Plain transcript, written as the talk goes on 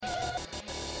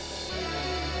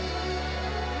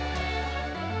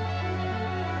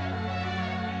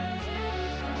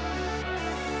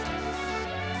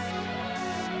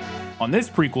On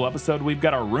this prequel episode, we've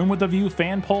got our Room with a View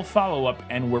fan poll follow-up,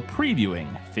 and we're previewing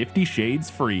 50 Shades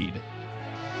Freed.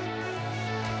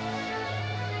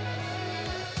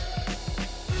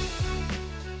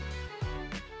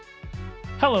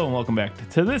 Hello and welcome back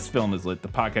to This Film Is Lit, the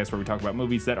podcast where we talk about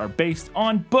movies that are based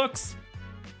on books.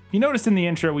 You noticed in the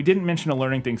intro, we didn't mention a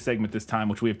Learning Things segment this time,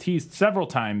 which we have teased several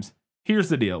times. Here's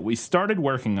the deal. We started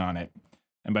working on it,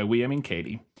 and by we, I mean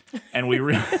Katie, and we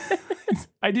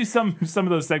I do some of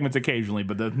those segments occasionally,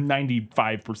 but the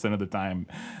 95% of the time,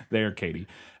 they're Katie.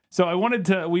 So I wanted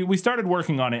to, we started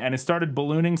working on it, and it started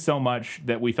ballooning so much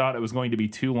that we thought it was going to be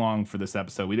too long for this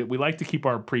episode. We like to keep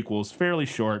our prequels fairly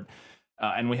short,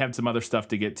 and we had some other stuff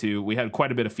to get to. We had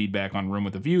quite a bit of feedback on Room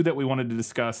with a View that we wanted to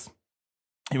discuss,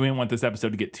 and we didn't want this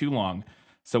episode to get too long.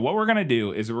 So what we're going to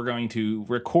do is we're going to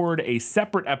record a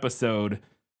separate episode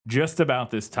just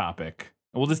about this topic.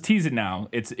 We'll just tease it now.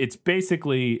 It's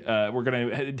basically, we're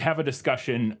going to have a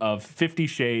discussion of 50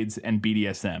 Shades and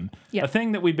BDSM. Yep. A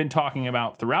thing that we've been talking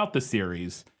about throughout the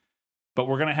series, but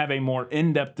we're going to have a more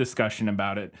in-depth discussion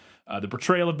about it. The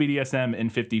portrayal of BDSM in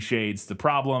 50 Shades, the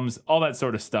problems, all that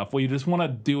sort of stuff. We just want to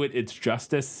do it its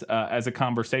justice as a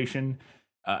conversation.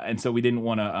 And so we didn't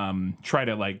want to try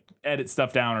to like edit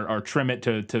stuff down or trim it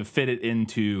to fit it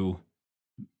into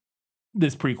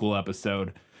this prequel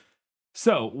episode.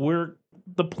 So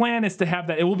the plan is to have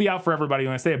that. It will be out for everybody.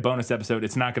 When I say a bonus episode,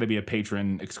 it's not going to be a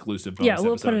patron exclusive bonus episode. Yeah,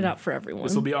 we'll put it out for everyone.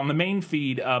 This will be on the main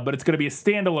feed, but it's going to be a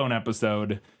standalone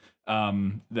episode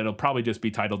that'll probably just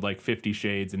be titled like 50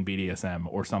 Shades and BDSM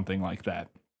or something like that.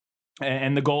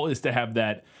 And the goal is to have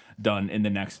that done in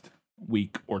the next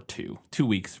week or 2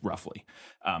 weeks roughly.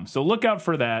 So look out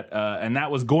for that. And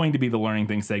that was going to be the Learning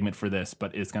Things segment for this,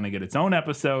 but it's going to get its own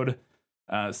episode.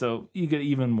 So you get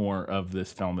even more of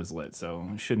This Film Is Lit,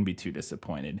 so shouldn't be too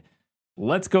disappointed.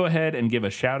 Let's go ahead and give a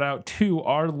shout out to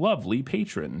our lovely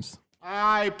patrons.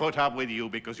 I put up with you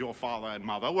because your father and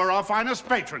mother were our finest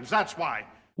patrons, that's why.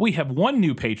 We have one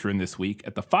new patron this week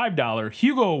at the $5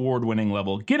 Hugo Award-winning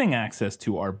level, getting access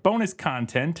to our bonus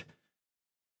content,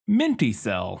 Minty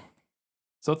Cell.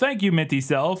 So thank you, Minty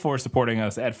Cell, for supporting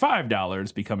us at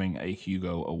 $5, becoming a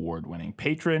Hugo Award-winning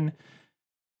patron.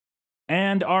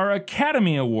 And our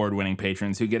Academy Award-winning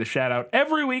patrons who get a shout-out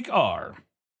every week are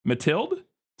Matilde,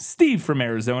 Steve from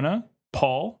Arizona,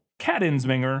 Paul, Kat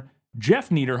Insminger, Jeff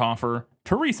Niederhofer,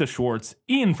 Teresa Schwartz,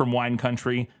 Ian from Wine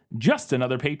Country, Just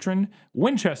Another Patron,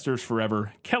 Winchester's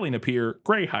Forever, Kelly Napier,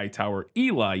 Gray Hightower,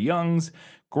 Eli Youngs,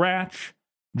 Gratch,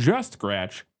 Just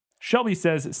Gratch, Shelby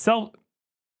says settle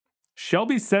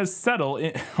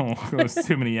in. Oh, there's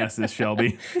too many S's,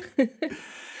 Shelby.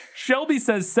 Shelby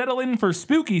says settle in for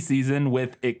spooky season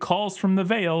with It Calls from the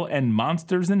Veil and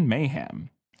Monsters and Mayhem.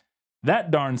 That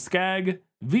Darn Skag,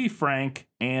 V. Frank,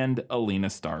 and Alina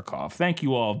Starkov. Thank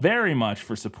you all very much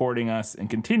for supporting us and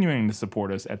continuing to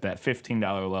support us at that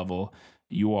 $15 level.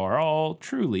 You are all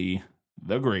truly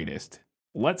the greatest.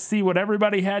 Let's see what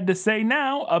everybody had to say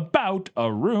now about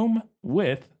A Room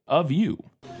with a View.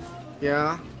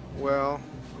 Yeah, well,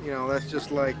 that's just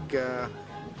like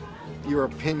your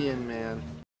opinion, man.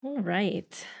 All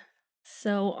right.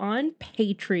 So on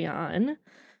Patreon,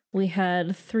 we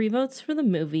had 3 votes for the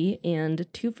movie and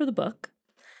 2 for the book.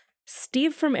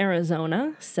 Steve from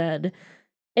Arizona said,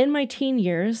 in my teen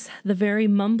years, the very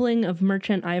mumbling of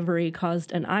Merchant Ivory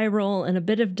caused an eye roll and a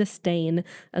bit of disdain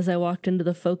as I walked into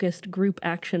the focused group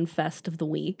action fest of the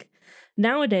week.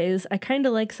 Nowadays, I kind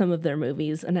of like some of their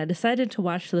movies, and I decided to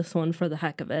watch this one for the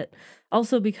heck of it,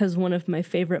 also because one of my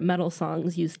favorite metal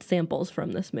songs used samples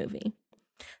from this movie.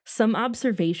 Some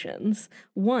observations.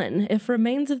 1, if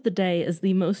Remains of the Day is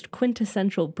the most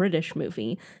quintessential British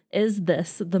movie, is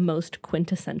this the most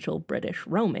quintessential British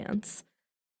romance?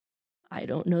 I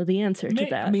don't know the answer to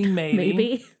that. I mean,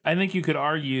 Maybe. I think you could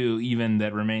argue even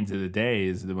that Remains of the Day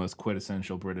is the most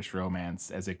quintessential British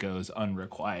romance as it goes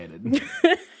unrequited.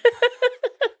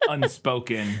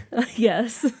 Unspoken.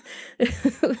 Yes.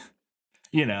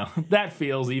 That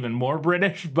feels even more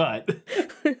British, but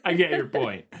I get your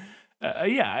point.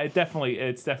 Yeah, it's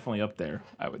definitely up there,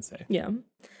 I would say. Yeah.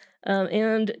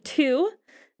 And 2,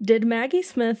 did Maggie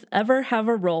Smith ever have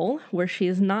a role where she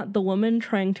is not the woman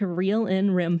trying to reel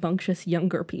in rambunctious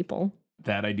younger people?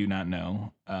 That I do not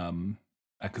know,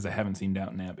 because I haven't seen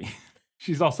Downton Abbey.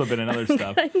 She's also been in other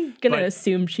stuff. I'm going to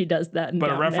assume she does that in But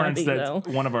Downton a reference Abbey, that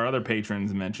though. one of our other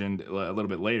patrons mentioned a little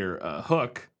bit later,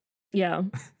 Hook. Yeah.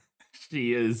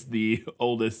 She is the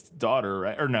oldest daughter,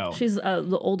 right? Or no? She's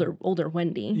the older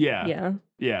Wendy. Yeah.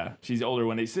 Yeah. She's older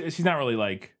Wendy. She's not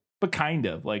really but kind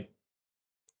of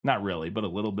not really, but a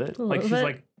little bit.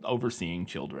 She's overseeing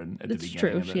children at the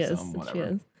beginning of this. She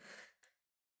is.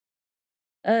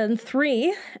 And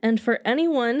 3, and for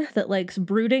anyone that likes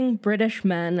brooding British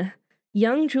men,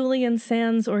 young Julian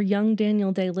Sands or young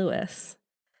Daniel Day-Lewis.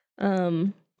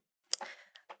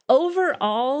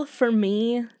 Overall, for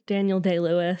me, Daniel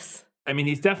Day-Lewis. I mean,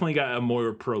 he's definitely got a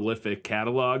more prolific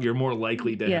catalog. You're more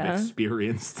likely to have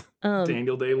experienced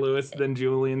Daniel Day-Lewis than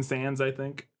Julian Sands, I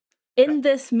think. In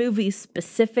this movie,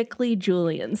 specifically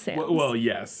Julian Sands. Well,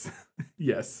 yes.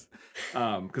 Yes.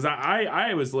 Because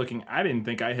I was looking, I didn't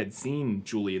think I had seen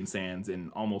Julian Sands in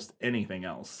almost anything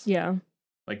else. Yeah.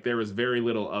 Like, there was very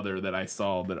little other that I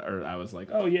saw that I was like,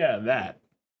 oh, yeah, that.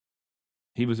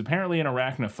 He was apparently in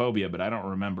Arachnophobia, but I don't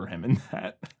remember him in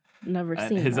that. Never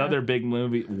seen his that. other big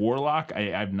movie, Warlock,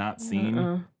 I've not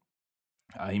seen.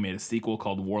 He made a sequel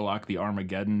called Warlock: The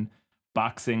Armageddon,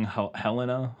 Boxing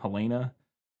Helena,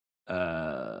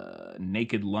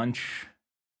 Naked Lunch,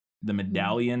 The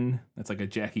Medallion. That's like a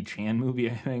Jackie Chan movie,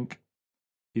 I think.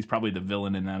 He's probably the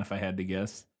villain in that, if I had to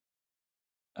guess.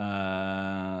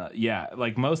 Yeah,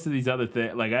 like most of these other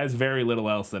things, like there's very little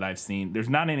else that I've seen. There's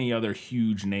not any other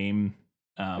huge name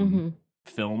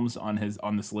films on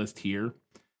this list here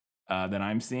that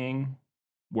I'm seeing,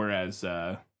 whereas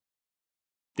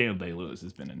Daniel Day-Lewis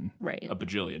has been in a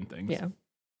bajillion things. Yeah.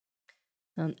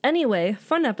 Anyway,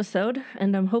 fun episode,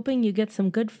 and I'm hoping you get some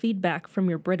good feedback from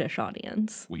your British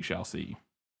audience. We shall see.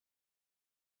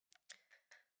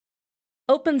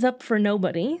 Opens Up for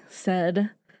Nobody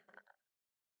said,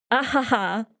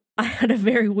 "Ahaha, I had a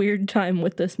very weird time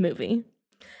with this movie.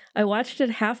 I watched it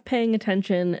half paying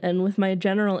attention, and with my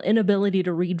general inability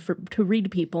to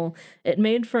read people, it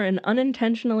made for an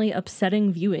unintentionally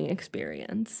upsetting viewing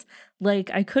experience.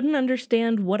 Like, I couldn't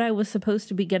understand what I was supposed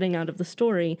to be getting out of the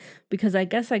story, because I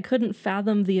guess I couldn't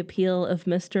fathom the appeal of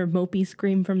Mr. Mopey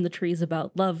Scream from the Trees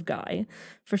About Love guy.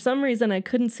 For some reason, I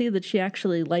couldn't see that she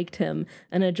actually liked him,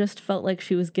 and it just felt like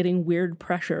she was getting weird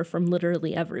pressure from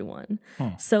literally everyone.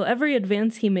 So every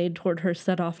advance he made toward her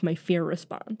set off my fear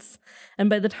response.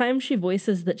 And by the time she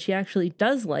voices that she actually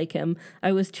does like him,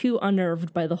 I was too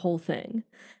unnerved by the whole thing.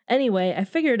 Anyway, I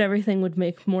figured everything would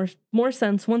make more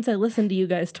sense once I listened to you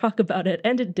guys talk about it,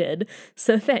 and it did,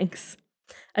 so thanks.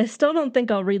 I still don't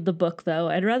think I'll read the book, though.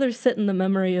 I'd rather sit in the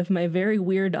memory of my very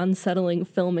weird, unsettling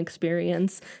film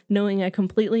experience, knowing I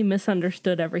completely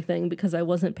misunderstood everything because I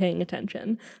wasn't paying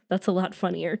attention. That's a lot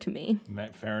funnier to me."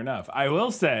 Fair enough. I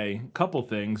will say a couple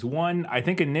things. One, I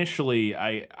think initially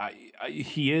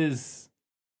he is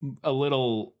a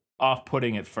little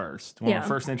off-putting at first. When we're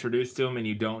first introduced to him and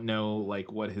you don't know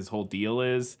like what his whole deal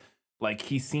is, like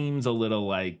he seems a little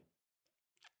like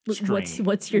strange.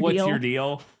 What's your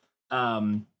deal?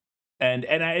 And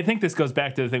I think this goes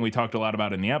back to the thing we talked a lot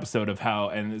about in the episode of how,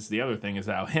 and this is the other thing, is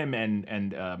how him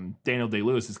and Daniel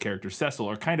Day-Lewis's character Cecil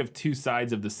are kind of two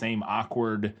sides of the same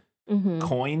awkward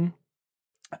coin,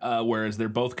 whereas they're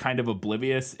both kind of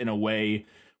oblivious in a way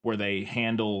where they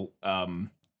handle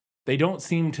they don't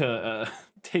seem to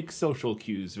take social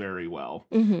cues very well.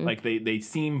 Like they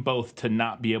seem both to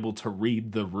not be able to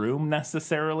read the room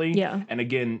necessarily. Yeah. And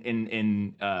again,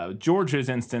 in George's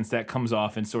instance, that comes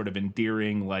off in sort of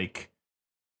endearing, like,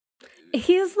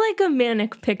 he's like a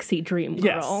manic pixie dream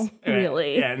girl,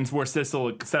 really. Yeah, and where Cecil,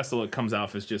 it comes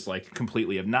off as just like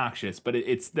completely obnoxious. But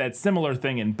it's that similar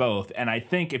thing in both. And I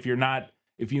think if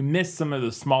you miss some of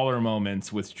the smaller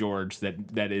moments with George,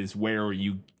 that is where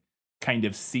you kind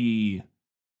of see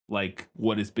like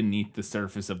what is beneath the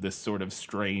surface of this sort of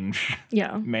strange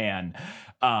man.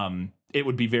 It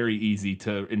would be very easy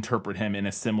to interpret him in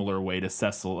a similar way to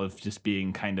Cecil, of just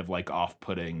being kind of like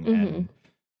off-putting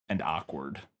and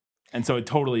awkward. And so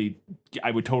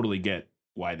I would totally get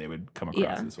why they would come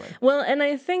across this way. Well, and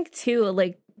I think too,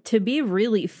 like, to be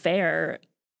really fair,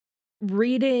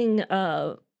 reading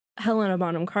Helena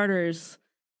Bonham Carter's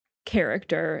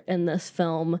character in this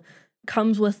film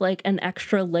comes with like an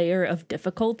extra layer of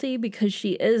difficulty, because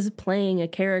she is playing a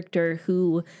character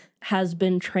who has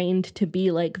been trained to be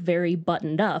like very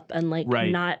buttoned up and like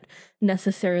not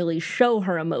necessarily show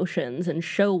her emotions and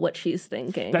show what she's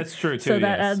thinking. That's true too. So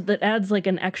that adds like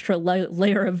an extra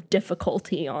layer of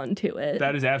difficulty onto it.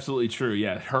 That is absolutely true.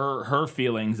 Yeah, her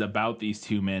feelings about these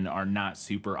two men are not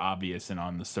super obvious and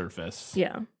on the surface.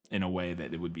 Yeah, in a way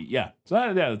that it would be. Yeah.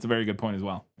 So that's a very good point as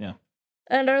well. Yeah.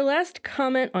 And our last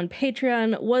comment on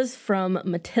Patreon was from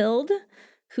Matilde,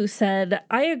 who said,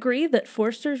 "I agree that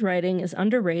Forster's writing is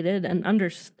underrated and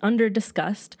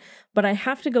under-discussed, but I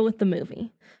have to go with the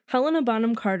movie. Helena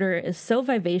Bonham Carter is so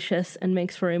vivacious and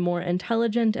makes for a more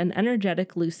intelligent and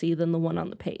energetic Lucy than the one on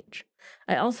the page.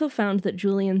 I also found that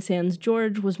Julian Sands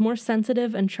George was more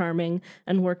sensitive and charming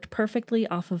and worked perfectly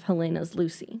off of Helena's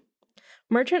Lucy.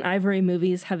 Merchant Ivory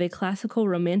movies have a classical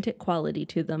romantic quality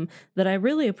to them that I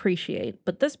really appreciate,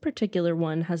 but this particular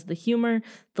one has the humor,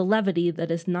 the levity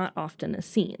that is not often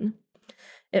seen.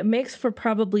 It makes for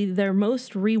probably their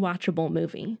most rewatchable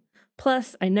movie.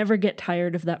 Plus, I never get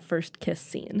tired of that first kiss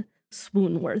scene.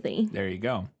 Swoon-worthy. There you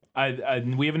go.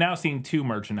 We have now seen 2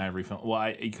 Merchant Ivory films.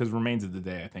 Well, because Remains of the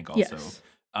Day, I think, also. Yes.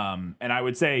 And I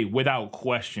would say, without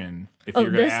question, if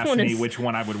you're going to ask me which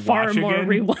one I would watch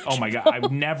again, oh my God, I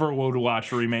never would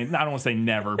watch Remains. I don't want to say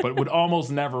never, but would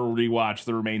almost never rewatch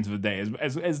The Remains of the Day.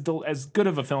 As good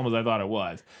of a film as I thought it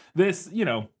was. This,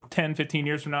 10, 15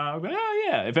 years from now, I'd be like, oh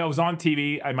yeah, if it was on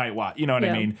TV, I might watch. You know what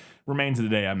I mean? Remains of the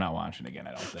Day, I'm not watching again,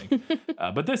 I don't think.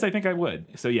 But this, I think I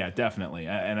would. So yeah, definitely.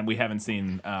 And we haven't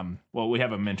seen, we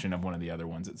have a mention of one of the other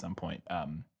ones at some point.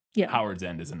 Howard's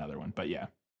End is another one, but yeah.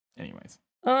 Anyways.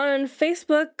 On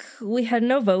Facebook, we had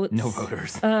no votes. No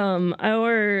voters.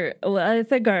 I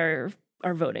think our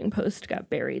voting post got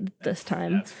buried this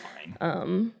time. That's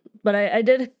fine. But I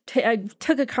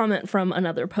took a comment from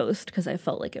another post because I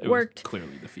felt like it worked.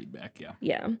 Clearly the feedback, yeah.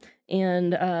 Yeah.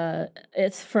 And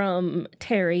it's from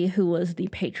Terry, who was the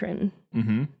patron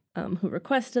who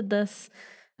requested this.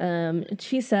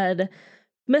 She said,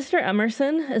 Mr.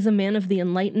 Emerson is a man of the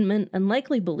Enlightenment and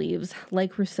likely believes,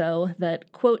 like Rousseau,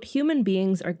 that, quote, human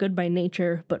beings are good by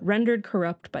nature, but rendered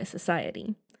corrupt by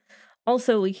society.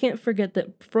 Also, we can't forget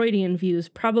that Freudian views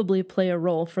probably play a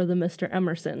role for the Mr.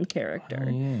 Emerson character. Oh,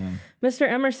 yeah. Mr.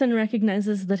 Emerson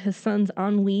recognizes that his son's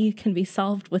ennui can be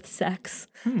solved with sex,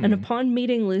 and upon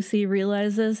meeting Lucy,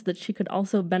 realizes that she could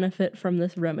also benefit from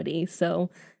this remedy. So,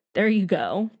 there you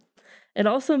go. It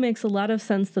also makes a lot of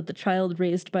sense that the child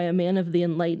raised by a man of the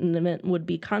Enlightenment would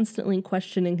be constantly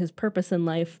questioning his purpose in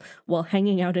life while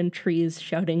hanging out in trees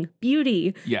shouting,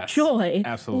 beauty, joy,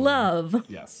 absolutely. Love.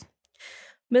 Yes.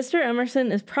 Mr.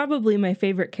 Emerson is probably my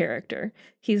favorite character.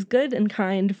 He's good and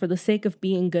kind for the sake of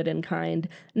being good and kind,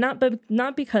 not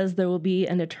because there will be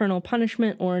an eternal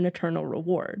punishment or an eternal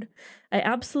reward. I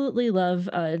absolutely love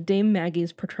Dame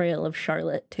Maggie's portrayal of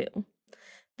Charlotte, too.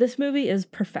 This movie is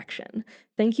perfection.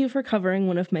 Thank you for covering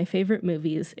one of my favorite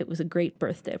movies. It was a great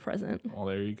birthday present. Well,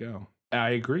 there you go.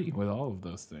 I agree with all of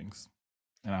those things.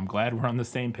 And I'm glad we're on the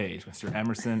same page. Mr.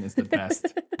 Emerson is the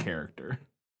best character.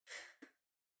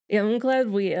 Yeah, I'm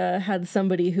glad we had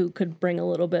somebody who could bring a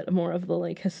little bit more of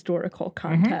the historical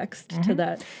context to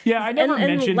that. Yeah, I never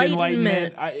mentioned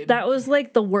enlightenment. That was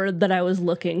the word that I was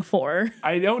looking for.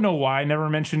 I don't know why I never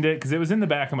mentioned it because it was in the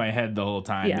back of my head the whole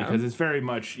time. Yeah. Because it's very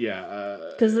much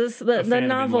because the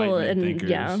novel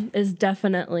is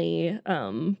definitely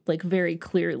very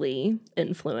clearly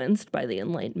influenced by the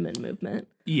Enlightenment movement.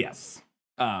 Yes.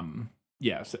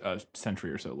 Yes, a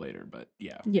century or so later, but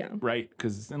yeah, right?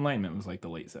 Because Enlightenment was the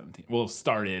late 17th. Well, it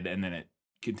started and then it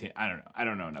continued. I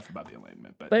don't know enough about the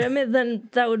Enlightenment, but I mean, then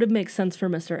that would make sense for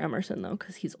Mr. Emerson though,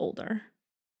 because he's older.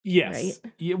 Yes.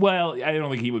 Right? Yeah, well, I don't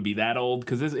think he would be that old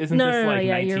because isn't this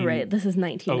yeah, you're right. This is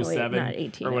 1907 not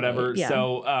 18 or whatever. Yeah.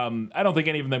 So I don't think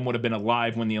any of them would have been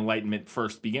alive when the Enlightenment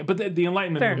first began. But the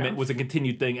Enlightenment movement was a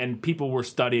continued thing, and people were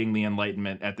studying the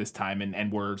Enlightenment at this time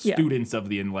and were students of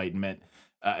the Enlightenment.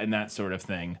 And that sort of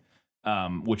thing,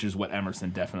 which is what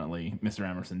Mr.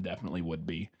 Emerson definitely would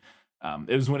be.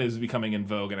 It was when it was becoming in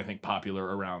vogue and I think popular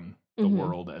around the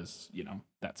world as,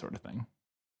 that sort of thing.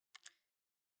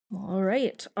 All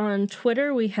right. On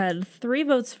Twitter, we had 3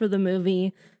 votes for the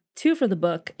movie, 2 for the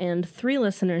book, and 3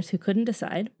 listeners who couldn't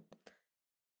decide.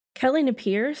 Kelly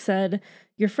Napier said,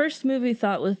 your first movie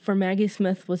thought for Maggie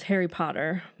Smith was Harry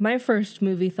Potter. My first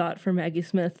movie thought for Maggie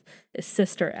Smith is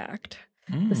Sister Act.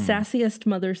 The sassiest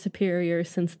mother superior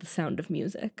since The Sound of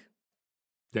Music.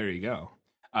 There you go.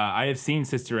 I have seen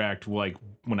Sister Act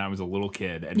when I was a little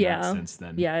kid, and not since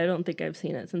then. Yeah, I don't think I've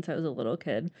seen it since I was a little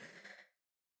kid.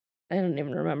 I don't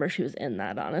even remember she was in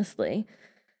that, honestly.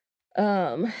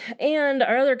 And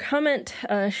our other comment,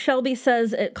 Shelby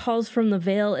says It Calls from the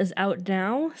Veil is out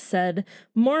now, said,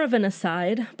 more of an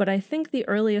aside, but I think the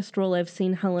earliest role I've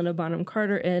seen Helena Bonham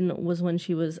Carter in was when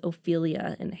she was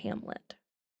Ophelia in Hamlet.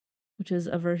 Which is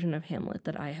a version of Hamlet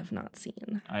that I have not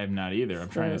seen. I have not either. I'm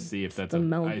trying to see if that's the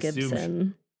Mel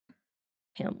Gibson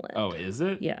Hamlet. Oh, is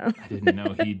it? Yeah. I didn't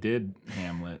know he did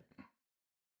Hamlet.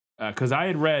 Because I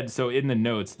had read, so in the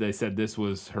notes, they said this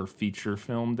was her feature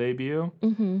film debut.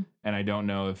 Mm-hmm. And I don't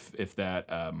know if that,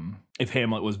 if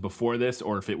Hamlet was before this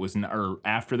or if it was, or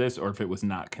after this, or if it was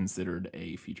not considered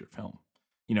a feature film.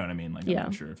 You know what I mean? I'm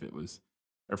not sure if it was,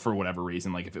 or for whatever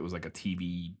reason, if it was a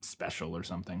TV special or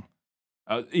something.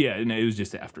 Yeah, and it was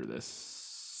just after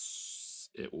this.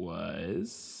 It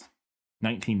was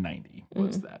 1990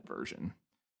 was that version.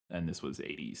 And this was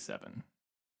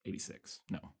 86.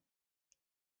 No.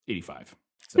 85.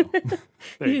 So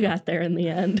there You go. got there in the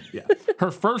end. Yeah.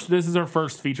 This is her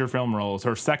first feature film role. It's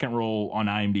her second role on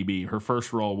IMDb. Her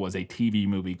first role was a TV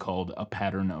movie called A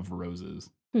Pattern of Roses.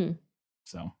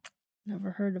 So.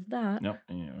 Never heard of that. Nope.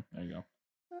 Yeah, there you go.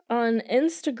 On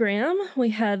Instagram, we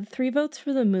had 3 votes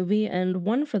for the movie and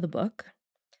 1 for the book.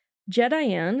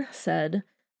 Jedianne said,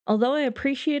 although I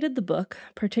appreciated the book,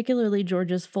 particularly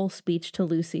George's full speech to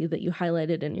Lucy that you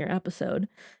highlighted in your episode,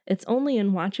 it's only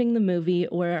in watching the movie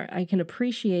where I can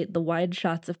appreciate the wide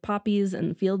shots of poppies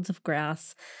and fields of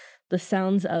grass, the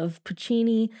sounds of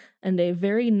Puccini, and a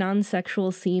very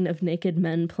non-sexual scene of naked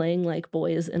men playing like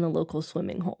boys in a local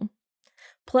swimming hole.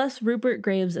 Plus, Rupert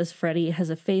Graves as Freddy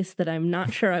has a face that I'm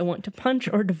not sure I want to punch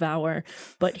or devour,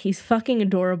 but he's fucking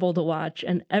adorable to watch,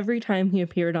 and every time he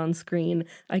appeared on screen,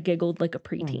 I giggled like a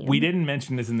preteen. We didn't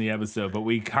mention this in the episode, but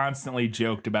we constantly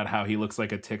joked about how he looks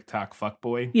like a TikTok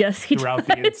fuckboy. Yes, he throughout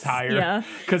does. the entire,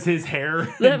 because his hair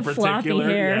That in floppy particular.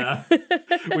 hair.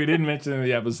 Yeah, we didn't mention it in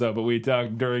the episode, but we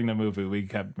talked during the movie. We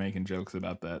kept making jokes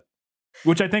about that.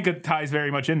 Which I think it ties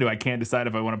very much into I can't decide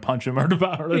if I want to punch him or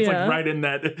devour. It's like right in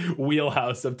that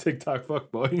wheelhouse of TikTok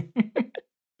fuckboy.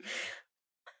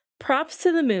 Props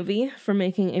to the movie for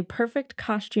making a perfect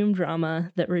costume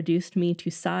drama that reduced me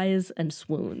to sighs and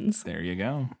swoons. There you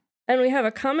go. And we have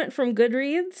a comment from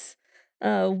Goodreads.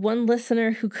 One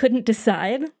listener who couldn't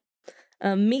decide.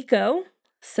 Miko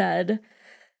said,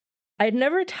 I'd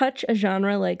never touch a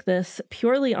genre like this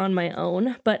purely on my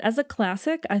own, but as a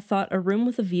classic, I thought A Room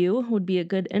with a View would be a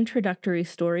good introductory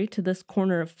story to this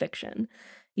corner of fiction.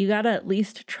 You gotta at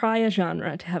least try a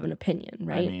genre to have an opinion,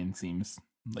 right? I mean, seems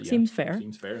fair.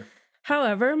 Seems fair.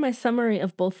 However, my summary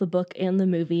of both the book and the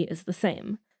movie is the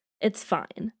same. It's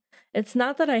fine. It's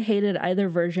not that I hated either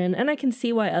version, and I can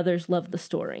see why others love the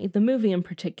story, the movie in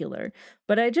particular,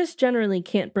 but I just generally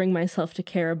can't bring myself to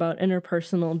care about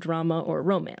interpersonal drama or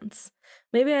romance.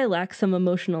 Maybe I lack some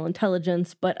emotional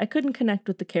intelligence, but I couldn't connect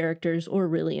with the characters or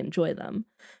really enjoy them.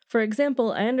 For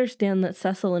example, I understand that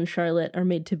Cecil and Charlotte are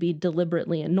made to be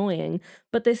deliberately annoying,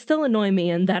 but they still annoy me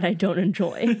and that I don't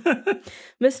enjoy.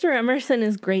 Mr. Emerson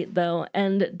is great, though,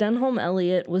 and Denholm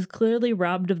Elliott was clearly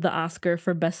robbed of the Oscar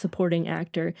for Best Supporting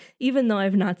Actor, even though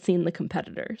I've not seen the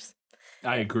competitors.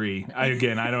 I agree. I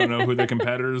don't know who the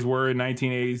competitors were in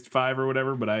 1985 or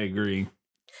whatever, but I agree.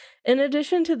 In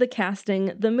addition to the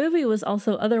casting, the movie was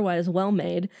also otherwise well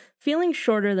made, feeling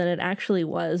shorter than it actually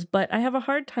was, but I have a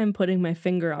hard time putting my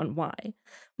finger on why.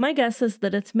 My guess is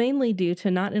that it's mainly due to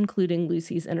not including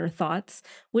Lucy's inner thoughts,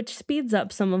 which speeds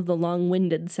up some of the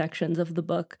long-winded sections of the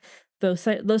book, though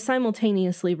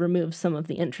simultaneously removes some of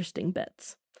the interesting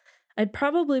bits. I'd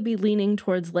probably be leaning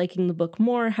towards liking the book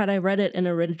more had I read it in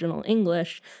original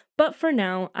English, but for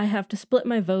now, I have to split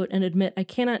my vote and admit I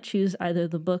cannot choose either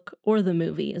the book or the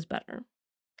movie is better.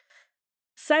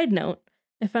 Side note,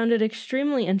 I found it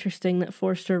extremely interesting that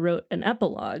Forster wrote an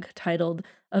epilogue titled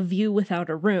A View Without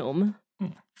a Room,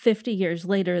 50 years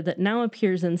later, that now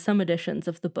appears in some editions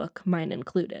of the book, mine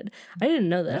included. I didn't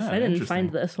know this. Yeah, I didn't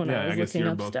find this when I was looking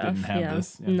up stuff. Didn't have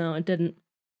this. Yeah. No, it didn't.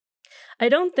 I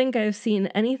don't think I've seen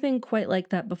anything quite like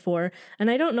that before, and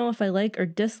I don't know if I like or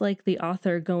dislike the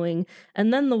author going,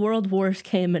 and then the world wars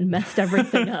came and messed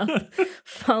everything up,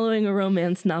 following a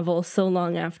romance novel so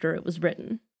long after it was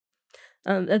written.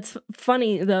 It's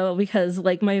funny, though, because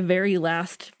like one of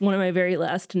my very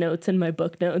last notes in my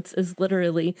book notes is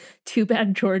literally, too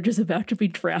bad George is about to be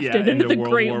drafted into the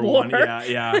World Great War.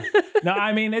 Yeah. No,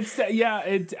 I mean, I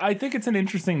think it's an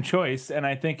interesting choice, and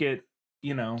I think it,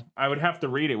 I would have to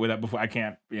read it before I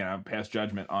can't, pass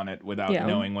judgment on it without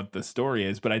knowing what the story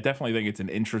is. But I definitely think it's an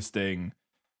interesting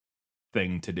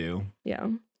thing to do. Yeah,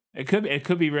 it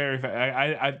could be very.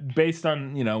 I based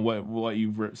on what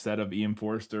you've said of Ian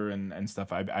Forster and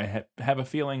stuff. I have a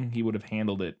feeling he would have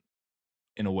handled it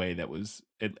in a way that was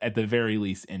at the very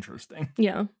least interesting.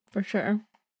 Yeah, for sure.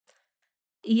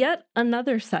 Yet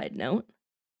another side note.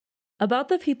 About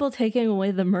the people taking away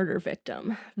the murder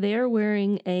victim. They are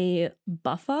wearing a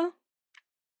buffa.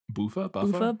 Buffa?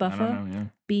 Buffa? I don't know,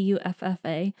 yeah.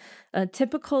 Buffa.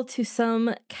 Typical to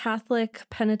some Catholic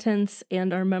penitents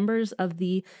and are members of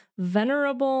the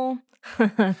Venerable...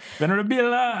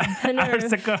 Venerabila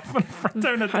Arsica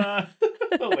Fraternita.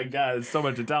 Oh my God, it's so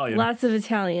much Italian. Lots of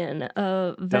Italian.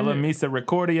 Della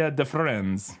Misericordia de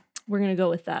Friends. We're going to go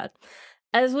with that.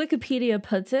 As Wikipedia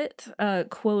puts it,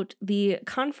 quote, the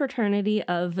confraternity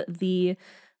of the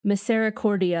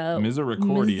Misericordia.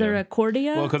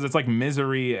 Well, because it's like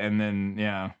misery and then,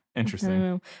 yeah, interesting. I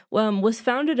don't know. Was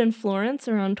founded in Florence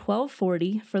around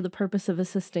 1240 for the purpose of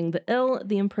assisting the ill,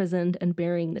 the imprisoned, and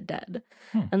burying the dead.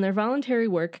 And their voluntary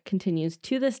work continues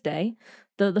to this day,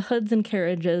 the hoods and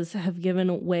carriages have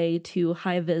given way to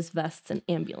high-vis vests and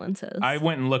ambulances. I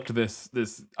went and looked this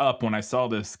up when I saw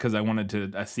this because I wanted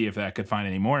to see if I could find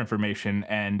any more information.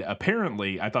 And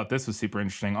apparently, I thought this was super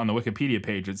interesting. On the Wikipedia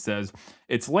page, it says,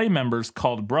 its lay members,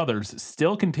 called brothers,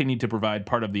 still continue to provide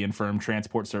part of the infirm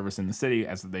transport service in the city,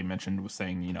 as they mentioned, was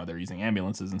saying, they're using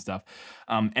ambulances and stuff.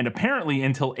 And apparently,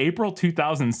 until April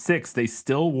 2006, they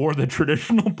still wore the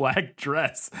traditional black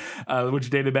dress, which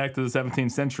dated back to the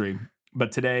 17th century.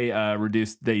 But today,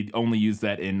 they only use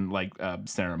that in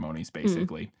ceremonies,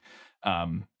 basically.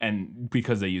 And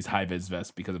because they use high-vis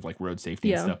vests because of road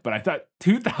safety and stuff. But I thought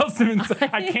 2000,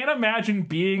 I can't imagine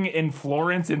being in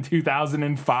Florence in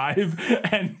 2005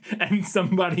 and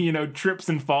somebody, trips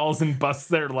and falls and busts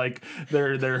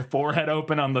their forehead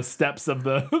open on the steps of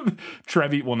the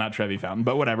Trevi, well, not Trevi Fountain,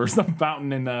 but whatever, some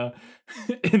fountain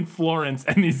in Florence,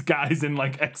 and these guys in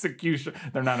execution,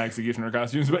 they're not executioner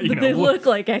costumes, but they look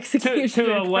like executioner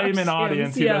to a layman costumes,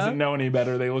 audience who doesn't know any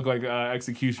better, they look like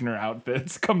executioner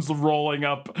outfits, comes rolling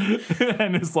up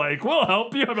and is like, we'll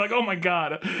help you. I'm like, oh my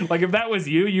God. If that was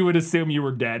you would assume you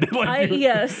were dead.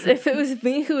 Yes, if it was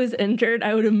me who was injured,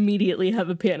 I would immediately have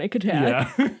a panic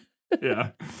attack. Yeah.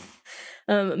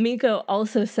 Miko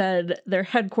also said their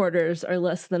headquarters are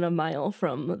less than a mile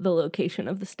from the location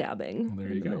of the stabbing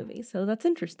in the movie. So that's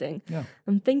interesting. Yeah.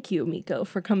 Thank you, Miko,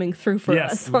 for coming through for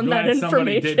us on that information.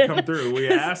 Somebody did come through. We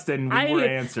asked and we were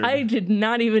answered. I did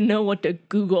not even know what to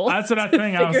Google. That's what I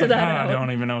think. I was like, I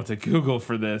don't even know what to Google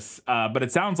for this. But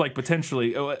it sounds like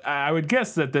potentially, I would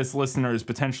guess that this listener is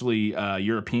potentially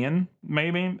European,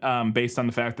 maybe, based on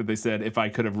the fact that they said if I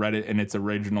could have read it in its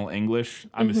original English.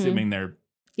 I'm assuming they're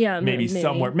maybe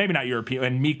somewhere, maybe not European.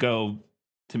 And Miko,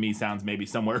 to me, sounds maybe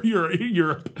somewhere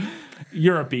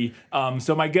Europe-y.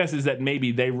 So my guess is that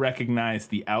maybe they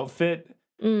recognized the outfit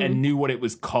and knew what it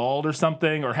was called or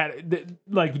something, or had an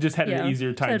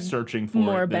easier time searching for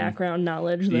more background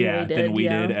knowledge than we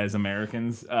did as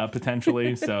Americans,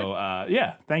 potentially. So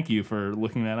thank you for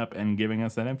looking that up and giving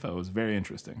us that info. It was very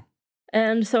interesting.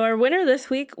 And so our winner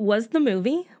this week was the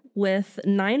movie, with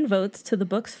 9 votes to the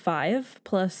book's 5,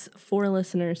 plus 4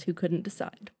 listeners who couldn't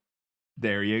decide.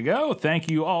 There you go. Thank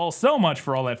you all so much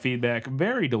for all that feedback.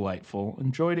 Very delightful.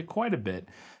 Enjoyed it quite a bit.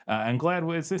 I'm glad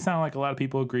it sounded like a lot of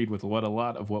people agreed with a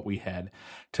lot of what we had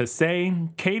to say.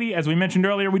 Katie, as we mentioned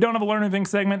earlier, we don't have a Learn Anything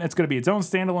segment. It's going to be its own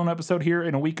standalone episode here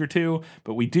in a week or two,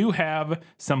 but we do have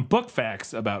some book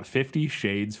facts about 50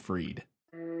 Shades Freed.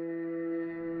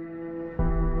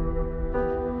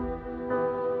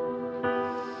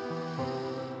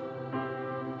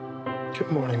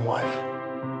 Good morning, wife.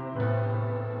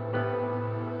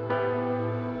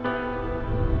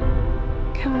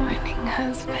 Good morning,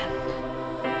 husband.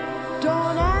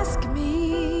 Don't ask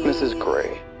me. Mrs.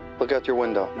 Gray, look out your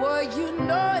window. What you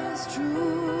know is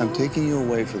true. I'm taking you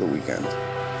away for the weekend.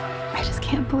 I just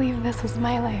can't believe this is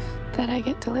my life, that I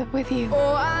get to live with you.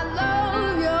 Oh, I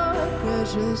love your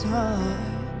precious heart.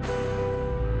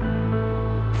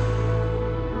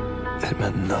 It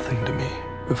meant nothing to me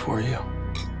before you.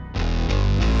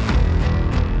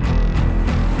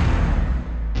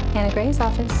 Anna Gray's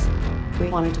office. We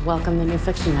wanted to welcome the new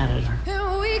fiction editor.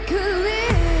 And we could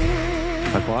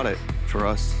live. I bought it for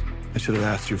us. I should have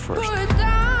asked you first. For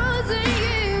 1,000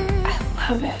 years. I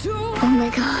love it. Oh my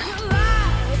God.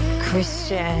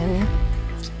 Christian.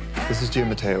 This is Gio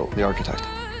Mateo, the architect.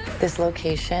 This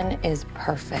location is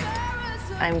perfect.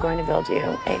 I'm going to build you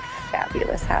a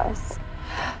fabulous house.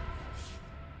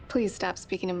 Please stop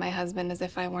speaking to my husband as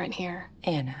if I weren't here.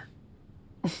 Anna.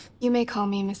 You may call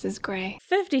me Mrs. Gray.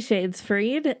 50 Shades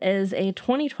Freed is a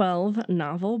 2012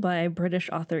 novel by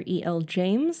British author E.L.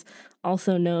 James,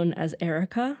 also known as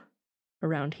Erica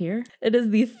around here. It is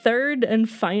the third and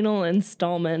final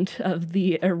installment of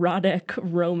the erotic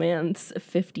romance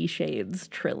 50 Shades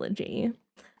trilogy.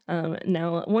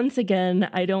 Now, once again,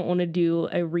 I don't want to do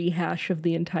a rehash of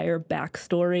the entire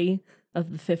backstory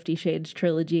of the 50 Shades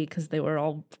trilogy because they were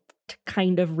all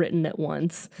kind of written at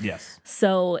once. Yes.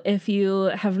 So if you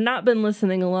have not been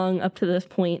listening along up to this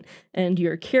point and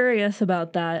you're curious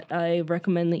about that, I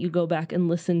recommend that you go back and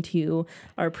listen to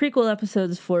our prequel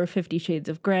episodes for 50 Shades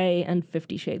of Grey and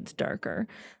 50 Shades Darker.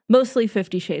 Mostly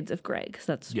 50 Shades of Grey, because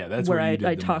that's where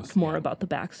I talked more about the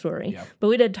backstory. Yeah. But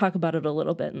we did talk about it a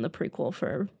little bit in the prequel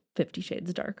for 50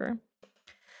 Shades Darker.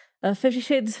 50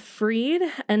 Shades Freed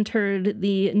entered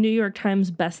the New York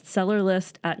Times bestseller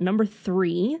list at number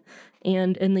 3,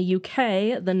 and in the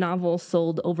UK, the novel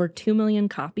sold over 2 million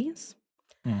copies.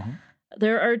 Mm-hmm.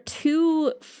 There are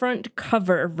 2 front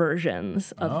cover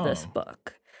versions of this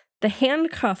book. The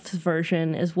handcuffs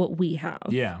version is what we have.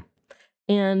 Yeah.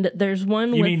 And there's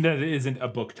one You mean that it isn't a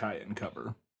book tie-in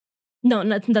cover? No,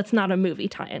 that's not a movie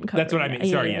tie-in cover. That's what I mean.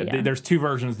 Sorry, yeah. There's two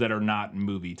versions that are not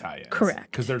movie tie-ins. Correct.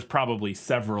 Because there's probably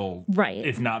several, right?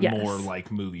 If not more,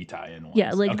 like movie tie-in ones.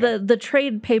 Yeah, like the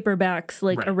trade paperbacks,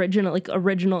 like original Just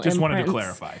imprints. wanted to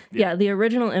clarify. Yeah, the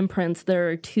original imprints. There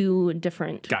are two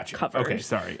different covers. Okay,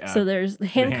 sorry. So there's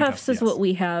handcuffs is what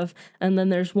we have, and then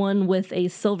there's one with a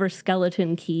silver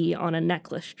skeleton key on a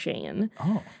necklace chain.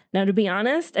 Oh. Now, to be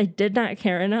honest, I did not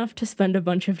care enough to spend a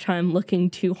bunch of time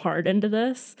looking too hard into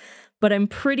this. But I'm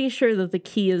pretty sure that the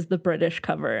key is the British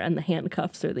cover and the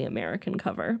handcuffs are the American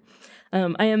cover.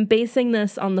 I am basing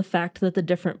this on the fact that the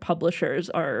different publishers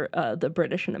are the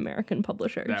British and American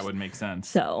publishers. That would make sense.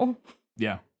 So,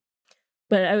 yeah.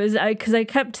 But because I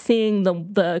kept seeing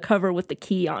the cover with the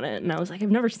key on it, and I was like, I've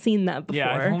never seen that before.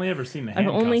 Yeah, I've only ever seen the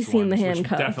handcuffs. I've only seen the which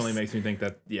handcuffs. Definitely makes me think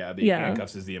that the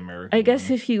handcuffs is the American. I guess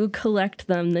if you collect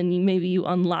them, then maybe you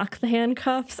unlock the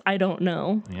handcuffs. I don't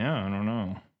know. Yeah, I don't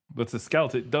know. But the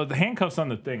skeleton, though, the handcuffs on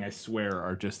the thing, I swear,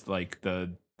 are just like the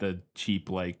cheap,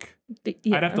 like,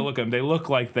 I'd have to look at them. They look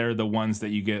like they're the ones that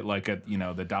you get like at,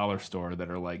 the dollar store that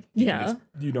are like,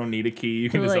 you don't need a key. You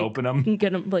can just open them. You can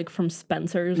get them like from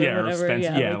Spencer's or whatever.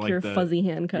 Like your fuzzy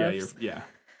handcuffs.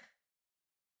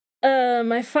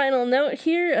 My final note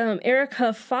here,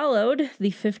 Erica followed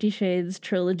the 50 Shades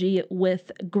trilogy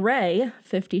with Grey,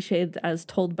 50 Shades as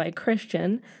Told by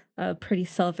Christian, a pretty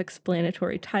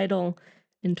self-explanatory title.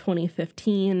 In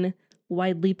 2015,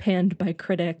 widely panned by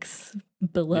critics,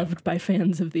 beloved by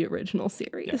fans of the original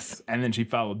series. Yes. And then she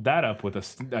followed that up with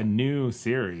a new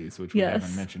series, which we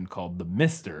haven't mentioned, called The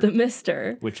Mister. The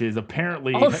Mister. Which is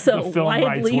apparently also the film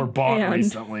rights were bought panned.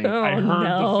 recently. Oh, I heard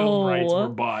the film rights were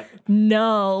bought.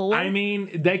 No. I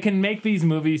mean, they can make these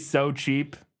movies so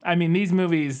cheap. I mean, these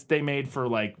movies, they made for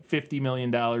like $50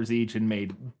 million each and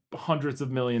made hundreds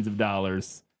of millions of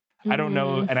dollars. I don't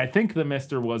know, and I think The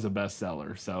Mister was a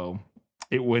bestseller, so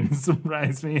it wouldn't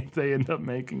surprise me if they end up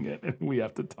making it, and we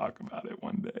have to talk about it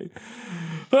one day.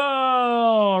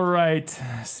 All right,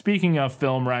 speaking of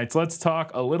film rights, let's talk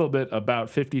a little bit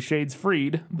about 50 Shades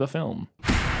Freed, the film.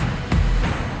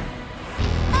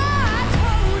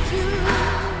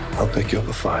 I'll pick you up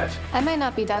at 5. I might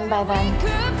not be done by then.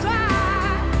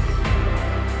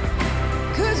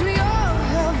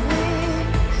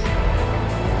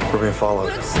 We're being followed.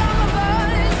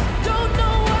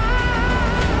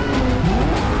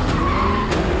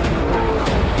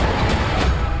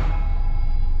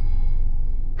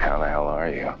 How the hell are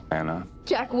you, Anna?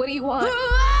 Jack, what do you want?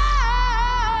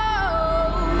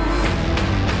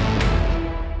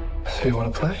 So you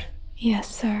want to play? Yes,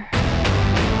 sir.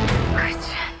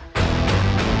 Christian.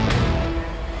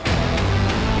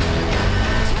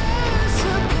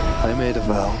 I made a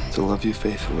vow to love you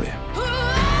faithfully,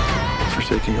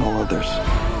 forsaking all others.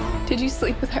 Did you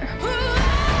sleep with her?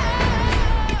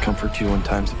 To comfort you in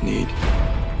times of need,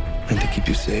 and to keep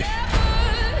you safe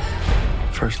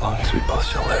for as long as we both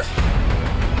shall live.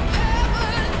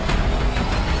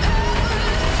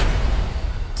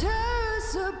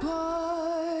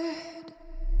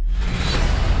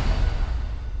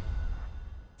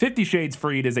 50 Shades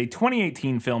Freed is a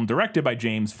 2018 film directed by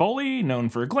James Foley, known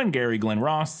for Glengarry Glen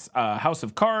Ross, House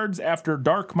of Cards, After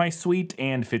Dark, My Sweet,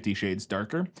 and 50 Shades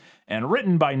Darker, and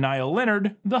written by Niall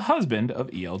Leonard, the husband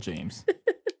of E.L. James.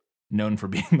 Known for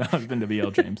being the husband of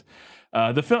E.L. James.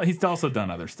 The film, he's also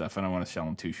done other stuff. I don't want to sell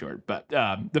him too short, but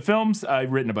the film's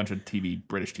written a bunch of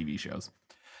British TV shows.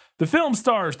 The film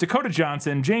stars Dakota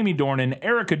Johnson, Jamie Dornan,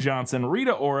 Erica Johnson,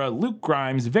 Rita Ora, Luke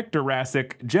Grimes, Victor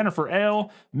Rassick, Jennifer Ale,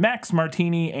 Max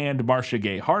Martini, and Marcia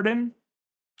Gay Harden.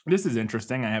 This is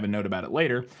interesting. I have a note about it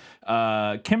later.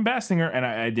 Kim Basinger, and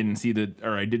I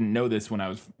didn't know this when I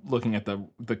was looking at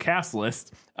the cast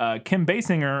list. Kim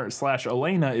Basinger /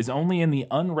 Elena is only in the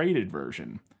unrated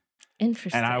version.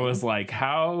 Interesting. And I was like,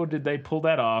 how did they pull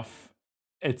that off?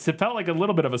 It felt like a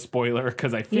little bit of a spoiler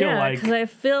because I feel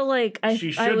like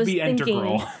she should be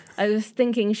integral. I was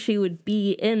thinking she would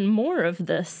be in more of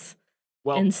this.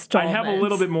 Well, I have a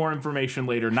little bit more information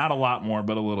later. Not a lot more,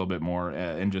 but a little bit more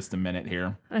in just a minute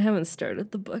here. I haven't started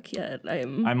the book yet.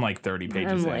 I'm like 30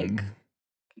 pages in.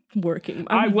 Working.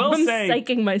 I'm say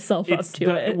psyching myself up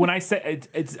to it. When I say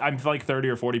I'm like 30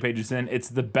 or 40 pages in. It's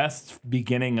the best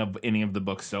beginning of any of the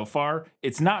books so far.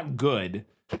 It's not good,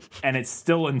 and it's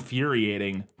still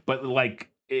infuriating. But like,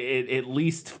 at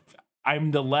least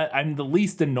I'm the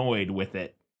least annoyed with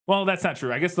it. Well, that's not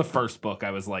true. I guess the first book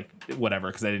I was like, whatever,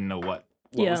 because I didn't know what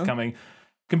was coming.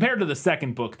 Compared to the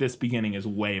second book, this beginning is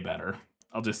way better.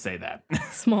 I'll just say that.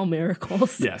 Small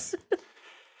miracles. Yes.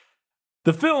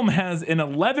 The film has an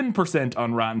 11%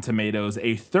 on Rotten Tomatoes,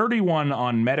 a 31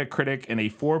 on Metacritic, and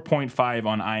a 4.5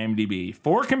 on IMDb.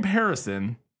 For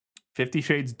comparison, 50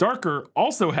 Shades Darker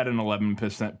also had an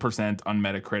 11% on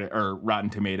Metacritic or Rotten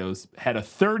Tomatoes, had a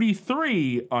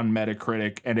 33 on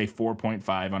Metacritic and a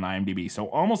 4.5 on IMDb. So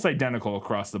almost identical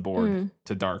across the board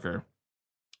to Darker.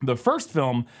 The first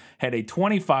film had a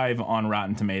 25 on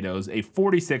Rotten Tomatoes, a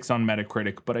 46 on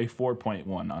Metacritic, but a 4.1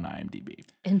 on IMDb.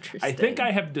 Interesting. I think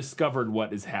I have discovered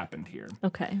what has happened here.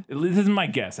 Okay. This is my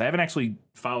guess. I haven't actually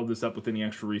followed this up with any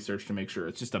extra research to make sure.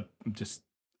 It's just a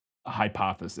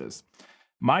hypothesis.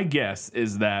 My guess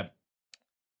is that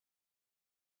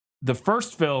the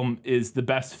first film is the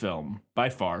best film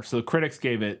by far. So the critics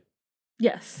gave it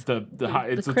yes.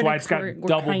 That's why it's got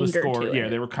double the score. Yeah,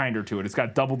 they were kinder to it. It's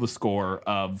got double the score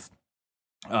of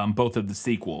both of the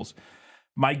sequels.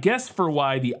 My guess for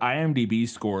why the IMDb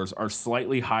scores are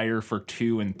slightly higher for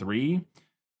 2 and 3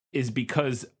 is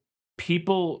because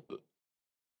people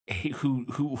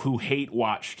who hate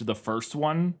watched the first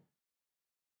one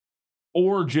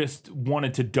or just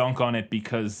wanted to dunk on it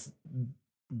because,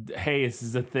 hey, this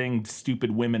is a thing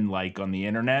stupid women like on the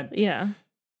internet. Yeah.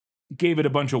 Gave it a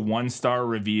bunch of 1-star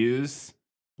reviews.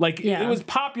 Like, it was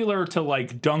popular to,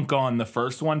 like, dunk on the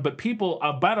first one, but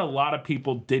I bet a lot of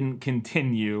people didn't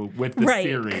continue with the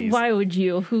series. Why would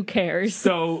you? Who cares?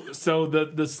 So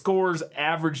the scores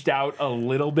averaged out a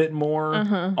little bit more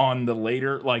on the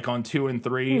later, like on 2 and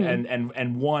 3,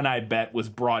 and 1, I bet, was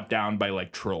brought down by,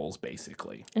 like, trolls,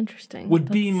 basically. Interesting. Would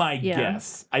be my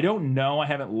guess. I don't know. I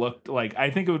haven't looked. Like,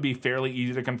 I think it would be fairly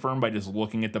easy to confirm by just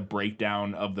looking at the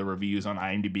breakdown of the reviews on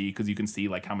IMDb, because you can see,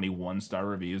 like, how many 1-star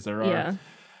reviews there are. Yeah.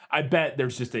 I bet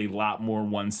there's just a lot more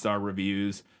 1-star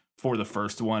reviews for the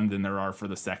first one than there are for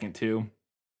the second two.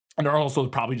 And there are also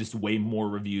probably just way more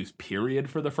reviews, period,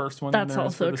 for the first one than there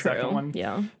is for the second one.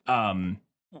 Yeah.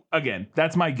 Again,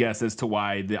 that's my guess as to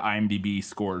why the IMDb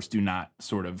scores do not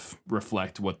sort of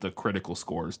reflect what the critical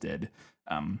scores did.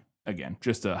 Again,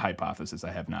 just a hypothesis.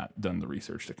 I have not done the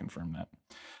research to confirm that.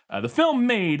 The film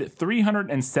made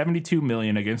 $372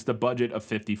 million against a budget of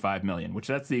 $55 million, which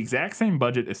that's the exact same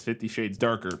budget as 50 Shades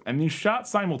Darker. And these shot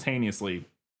simultaneously.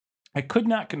 I could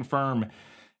not confirm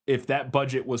if that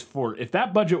budget was for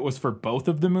both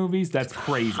of the movies. That's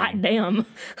crazy. Hot damn.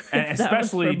 And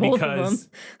especially because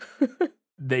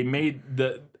they made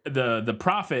the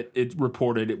profit, it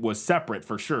reported it was separate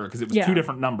for sure, because it was two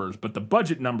different numbers, but the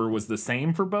budget number was the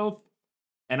same for both.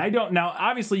 And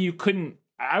obviously you couldn't.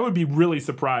 I would be really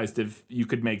surprised if you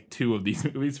could make 2 of these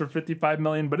movies for $55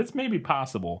 million, but it's maybe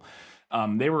possible.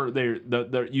 They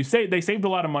saved a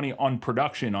lot of money on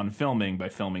production, on filming, by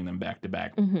filming them back to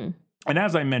back. And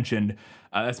as I mentioned,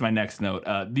 that's my next note.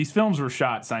 These films were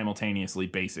shot simultaneously,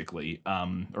 basically,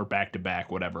 or back to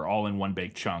back, whatever, all in one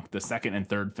big chunk. The second and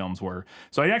third films were.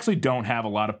 So I actually don't have a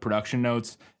lot of production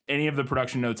notes. Any of the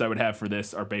production notes I would have for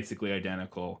this are basically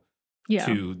identical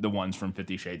to the ones from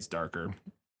 50 Shades Darker.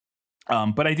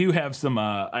 But I do have some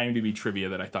IMDb trivia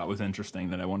that I thought was interesting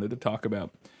that I wanted to talk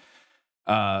about.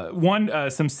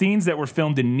 Some scenes that were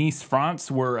filmed in Nice, France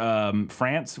were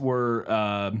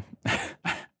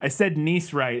I said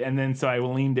Nice right, and then so I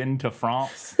leaned into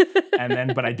France,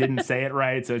 but I didn't say it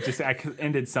right, so I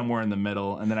ended somewhere in the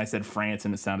middle, and then I said France,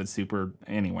 and it sounded super.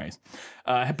 Anyways,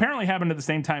 apparently happened at the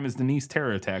same time as the Nice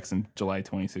terror attacks in July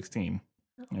 2016.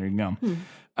 There you go.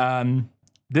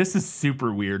 This is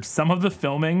super weird. Some of the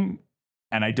filming,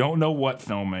 and I don't know what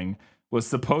filming, was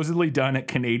supposedly done at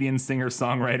Canadian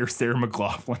singer-songwriter Sarah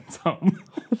McLachlan's home.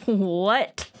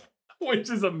 What? Which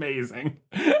is amazing.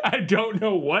 I don't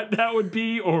know what that would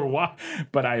be or why,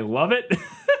 but I love it.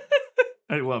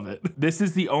 I love it. This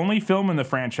is the only film in the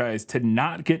franchise to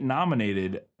not get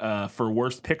nominated for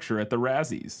Worst Picture at the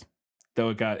Razzies, though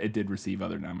it did receive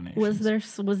other nominations.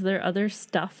 Was there other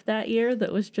stuff that year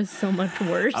that was just so much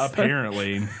worse?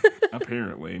 Apparently.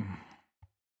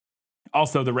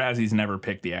 Also, the Razzies never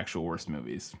picked the actual worst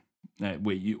movies.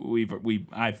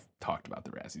 I've talked about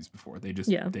the Razzies before.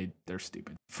 They're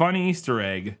stupid. Fun Easter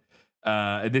egg.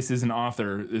 This is an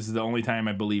author. This is the only time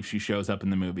I believe she shows up in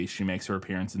the movie. She makes her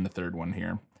appearance in the third one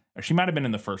here. She might have been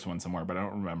in the first one somewhere, but I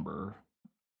don't remember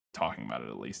talking about it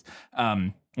at least.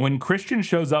 When Christian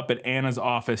shows up at Anna's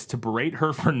office to berate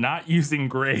her for not using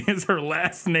Gray as her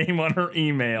last name on her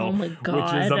email, oh my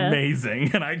God, which is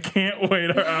amazing, and I can't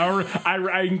wait.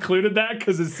 I included that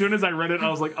because as soon as I read it, I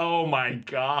was like, oh my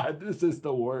God, this is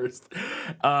the worst.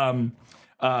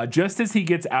 Just as he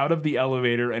gets out of the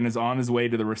elevator and is on his way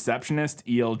to the receptionist,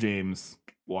 E.L. James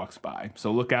walks by.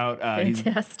 So look out.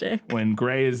 Fantastic. When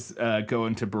Gray is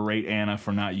going to berate Anna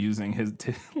for not using his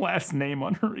last name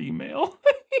on her email,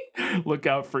 look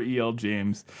out for E.L.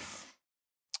 James.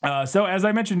 So as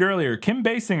I mentioned earlier, Kim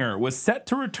Basinger was set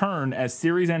to return as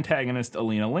series antagonist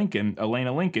Elena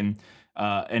Lincoln.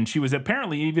 And she was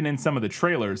apparently even in some of the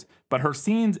trailers, but her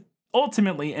scenes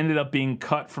ultimately ended up being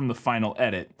cut from the final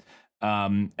edit.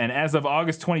 And as of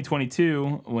August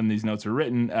 2022, when these notes were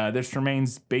written, this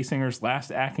remains Basinger's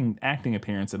last acting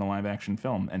appearance in a live-action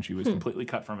film, and she was completely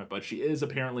cut from it. But she is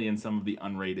apparently in some of the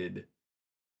unrated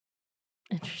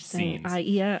Interesting.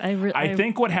 scenes. I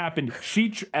think what happened,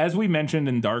 as we mentioned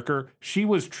in Darker, she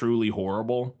was truly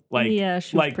horrible. Yeah,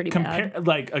 she was pretty bad.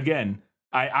 Like, again,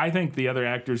 I think the other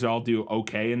actors all do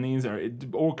okay in these, or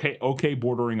okay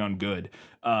bordering on good,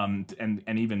 and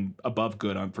even above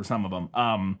good for some of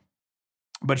them.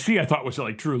 But she, I thought, was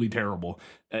like truly terrible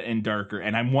in Darker,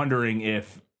 and I'm wondering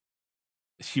if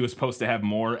she was supposed to have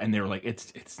more, and they were like,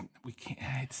 it's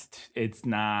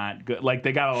not good. Like,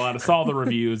 they got a lot of saw the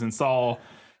reviews and saw,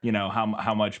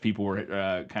 how much people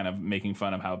were kind of making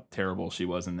fun of how terrible she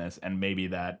was in this, and maybe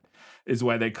that is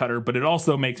why they cut her. But it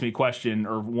also makes me question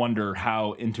or wonder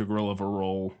how integral of a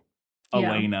role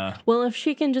Elena. Well, if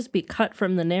she can just be cut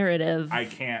from the narrative, I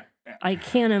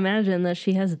can't imagine that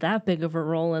she has that big of a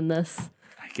role in this.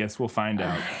 I guess we'll find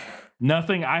out.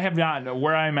 Nothing. I have not,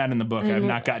 where I'm at in the book, I have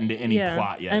not gotten to any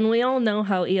plot yet. And we all know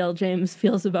how E.L. James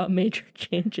feels about major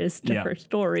changes to her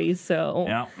story, so.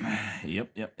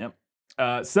 Yep.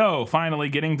 So, finally,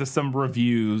 getting to some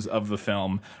reviews of the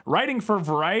film. Writing for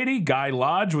Variety, Guy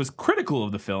Lodge was critical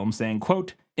of the film, saying,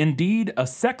 quote, "Indeed, a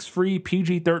sex-free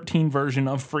PG-13 version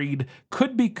of Freed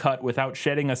could be cut without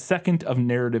shedding a second of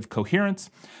narrative coherence.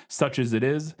 Such as it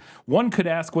is, one could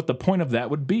ask what the point of that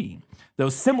would be. Though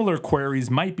similar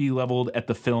queries might be leveled at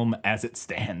the film as it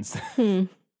stands."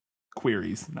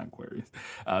 Queries, not queries.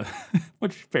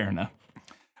 Which, fair enough.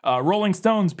 Rolling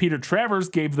Stone's Peter Travers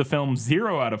gave the film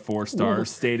 0 out of 4 stars,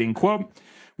 stating, quote,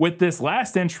 "With this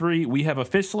last entry, we have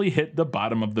officially hit the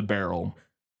bottom of the barrel.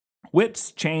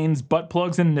 Whips, chains, butt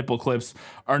plugs, and nipple clips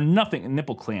are nothing."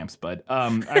 Nipple clamps, but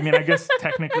I mean, I guess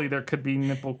technically there could be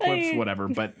nipple clips, whatever,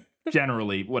 but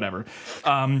generally, whatever,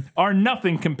 are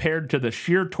nothing compared to the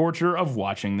sheer torture of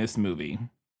watching this movie.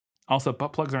 Also,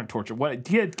 butt plugs aren't torture. What?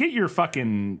 Get your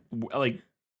fucking, like,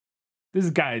 this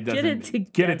guy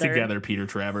doesn't get it together, Peter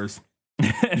Travers.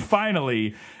 And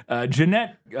finally,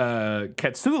 Jeanette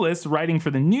Katsoulis, writing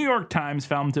for the New York Times,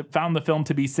 found the film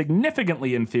to be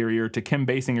significantly inferior to Kim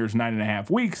Basinger's 9.5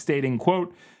 Weeks, stating,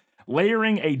 quote,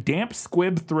 "Layering a damp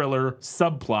squib thriller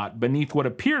subplot beneath what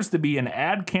appears to be an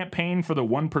ad campaign for the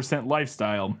 1%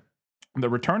 lifestyle, the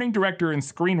returning director and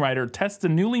screenwriter tests the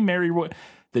newly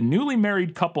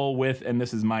married couple with," and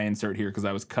this is my insert here because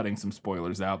I was cutting some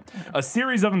spoilers out, "a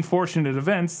series of unfortunate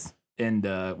events," and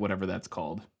whatever that's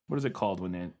called. What is it called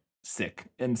when it's sick,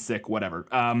 whatever.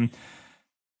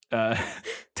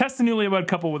 Test the newlywed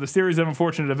couple with a series of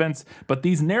unfortunate events, but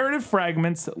these narrative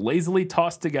fragments, lazily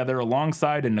tossed together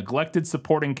alongside a neglected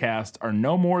supporting cast, are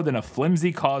no more than a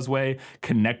flimsy causeway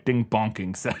connecting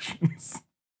bonking sessions.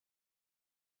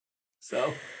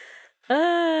 So,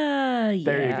 there you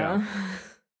go.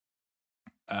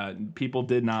 People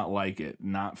did not like it.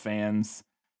 Not fans.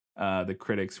 The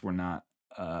critics were not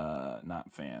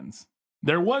fans.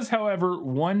 There was, however,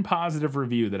 one positive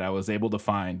review that I was able to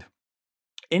find.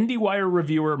 IndieWire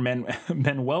reviewer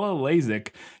Manuela Lazik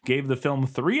gave the film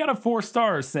 3 out of 4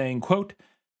 stars, saying, quote,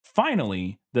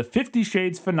 "Finally, the 50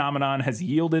 Shades phenomenon has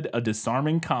yielded a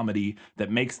disarming comedy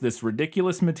that makes this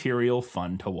ridiculous material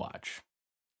fun to watch."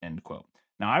 End quote.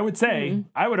 Now, I would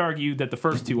argue that the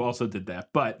first two also did that,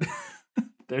 but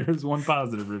there's one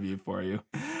positive review for you.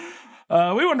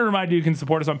 We want to remind you can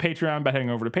support us on Patreon by heading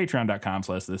over to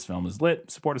patreon.com/thisfilmislit.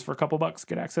 Support us for a couple bucks,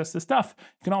 get access to stuff.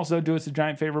 You can also do us a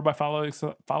giant favor by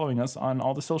following us on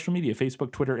all the social media,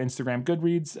 Facebook, Twitter, Instagram,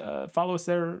 Goodreads. Follow us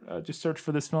there. Just search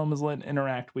for This Film Is Lit.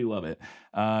 Interact. We love it.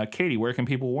 Katie, where can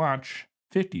people watch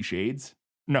 50 Shades?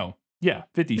 No. Yeah,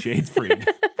 50 Shades Freed.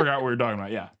 Forgot what we were talking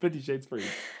about. Yeah, 50 Shades Freed.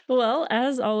 Well,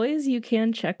 as always, you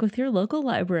can check with your local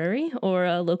library or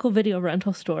a local video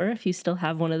rental store if you still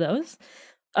have one of those.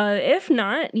 If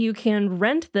not, you can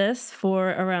rent this for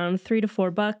around $3 to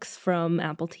 $4 from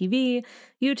Apple TV,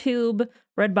 YouTube,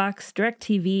 Redbox,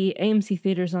 DirecTV, AMC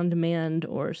Theaters on Demand,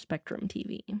 or Spectrum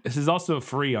TV. This is also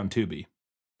free on Tubi.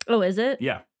 Oh, is it?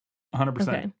 Yeah, 100%.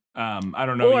 Okay. I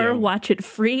don't know. Or watch it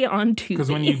free on Tubi. Because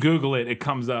when you Google it, it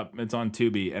comes up. It's on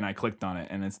Tubi, and I clicked on it,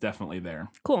 and it's definitely there.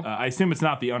 Cool. I assume it's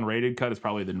not the unrated cut. It's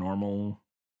probably the normal.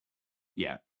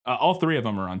 Yeah. All 3 of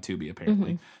them are on Tubi,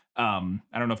 apparently. Mm-hmm.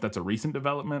 I don't know if that's a recent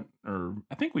development, or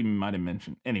I think we might have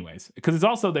mentioned. Anyways, because it's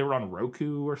also, they were on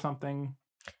Roku or something.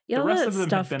 Yeah, the rest of them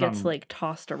stuff gets like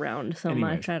tossed around so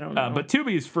much. I don't know. But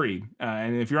Tubi is free,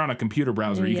 and if you're on a computer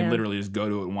browser, you can literally just go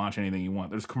to it and watch anything you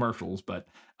want. There's commercials, but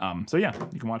so yeah,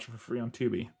 you can watch it for free on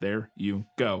Tubi. There you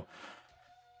go.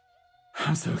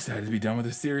 I'm so excited to be done with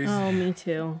this series. Oh, me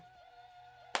too.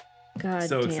 God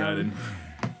so damn. excited.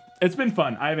 It's been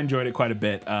fun. I've enjoyed it quite a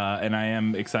bit, and I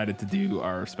am excited to do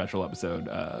our special episode.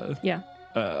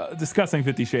 Discussing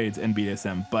 50 Shades and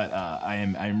BDSM. But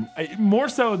I'm more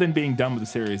so than being done with the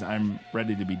series. I'm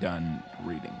ready to be done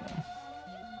reading them.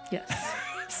 Yes.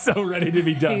 So ready to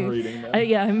be done reading them.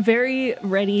 I'm very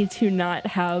ready to not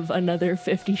have another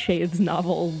 50 Shades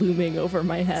novel looming over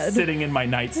my head. Sitting in my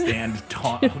nightstand,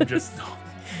 just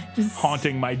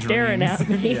haunting my dreams. Staring at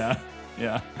me.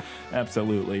 Yeah,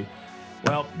 absolutely.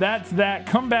 Well, that's that.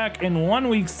 Come back in 1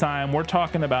 week's time. We're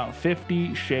talking about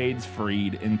 50 Shades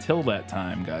Freed. Until that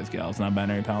time, guys, gals,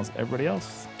 non-binary pals, everybody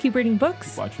else. Keep reading books.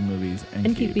 Keep watching movies.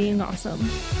 And keep being awesome.